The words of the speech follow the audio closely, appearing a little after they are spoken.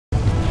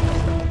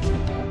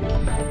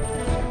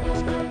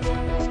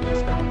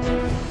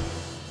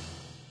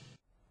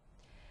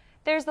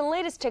There's the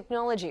latest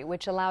technology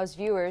which allows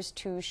viewers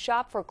to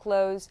shop for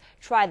clothes,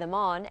 try them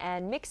on,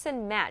 and mix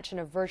and match in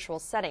a virtual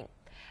setting.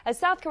 A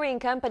South Korean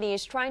company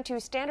is trying to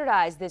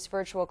standardize this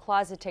virtual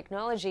closet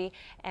technology,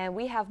 and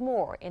we have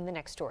more in the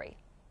next story.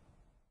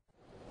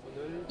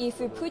 If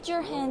you put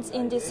your hands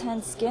in this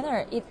hand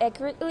scanner, it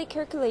accurately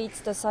calculates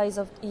the size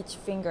of each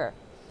finger.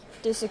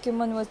 This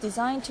equipment was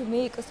designed to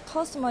make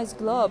customized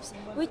gloves,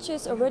 which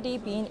has already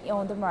been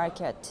on the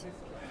market.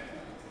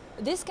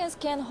 This can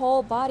scan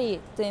whole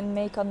body, then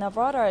make an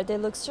avatar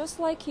that looks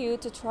just like you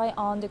to try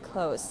on the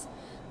clothes.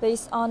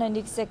 Based on an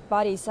exact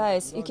body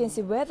size, you can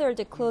see whether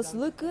the clothes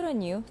look good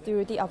on you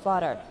through the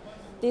avatar.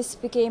 This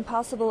became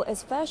possible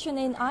as fashion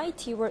and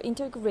IT were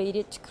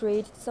integrated to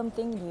create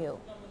something new.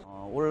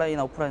 온라인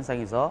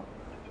오프라인상에서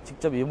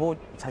직접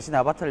자신의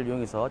아바타를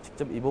이용해서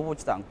직접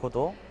입어보지도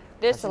않고도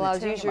This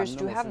allows users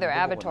to have their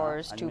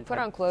avatars to put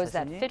on clothes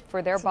that fit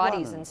for their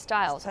bodies and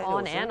styles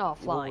on and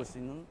offline.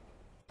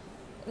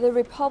 The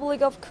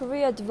Republic of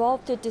Korea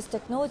developed this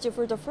technology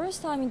for the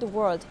first time in the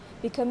world,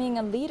 becoming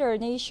a leader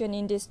nation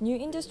in this new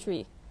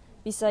industry.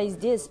 Besides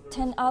this,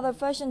 10 other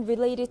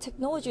fashion-related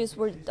technologies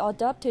were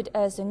adopted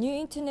as a new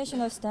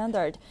international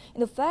standard in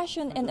the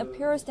Fashion and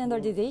Apparel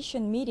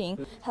Standardization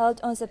meeting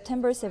held on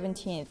September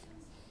 17th.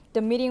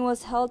 The meeting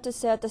was held to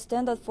set the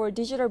standard for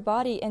digital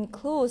body and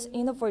clothes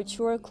in a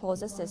virtual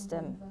closet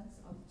system.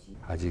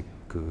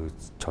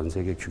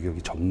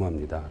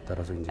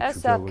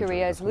 As South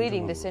Korea is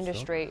leading this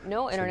industry,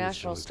 no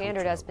international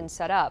standard has been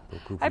set up.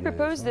 I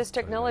propose this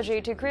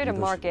technology to create a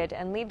market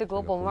and lead the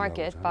global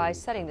market by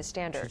setting the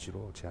standard.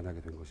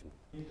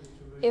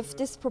 If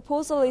this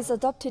proposal is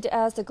adopted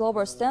as the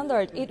global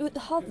standard, it would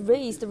help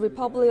raise the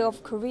Republic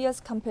of Korea's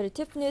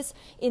competitiveness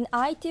in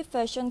IT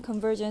fashion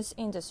convergence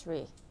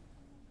industry.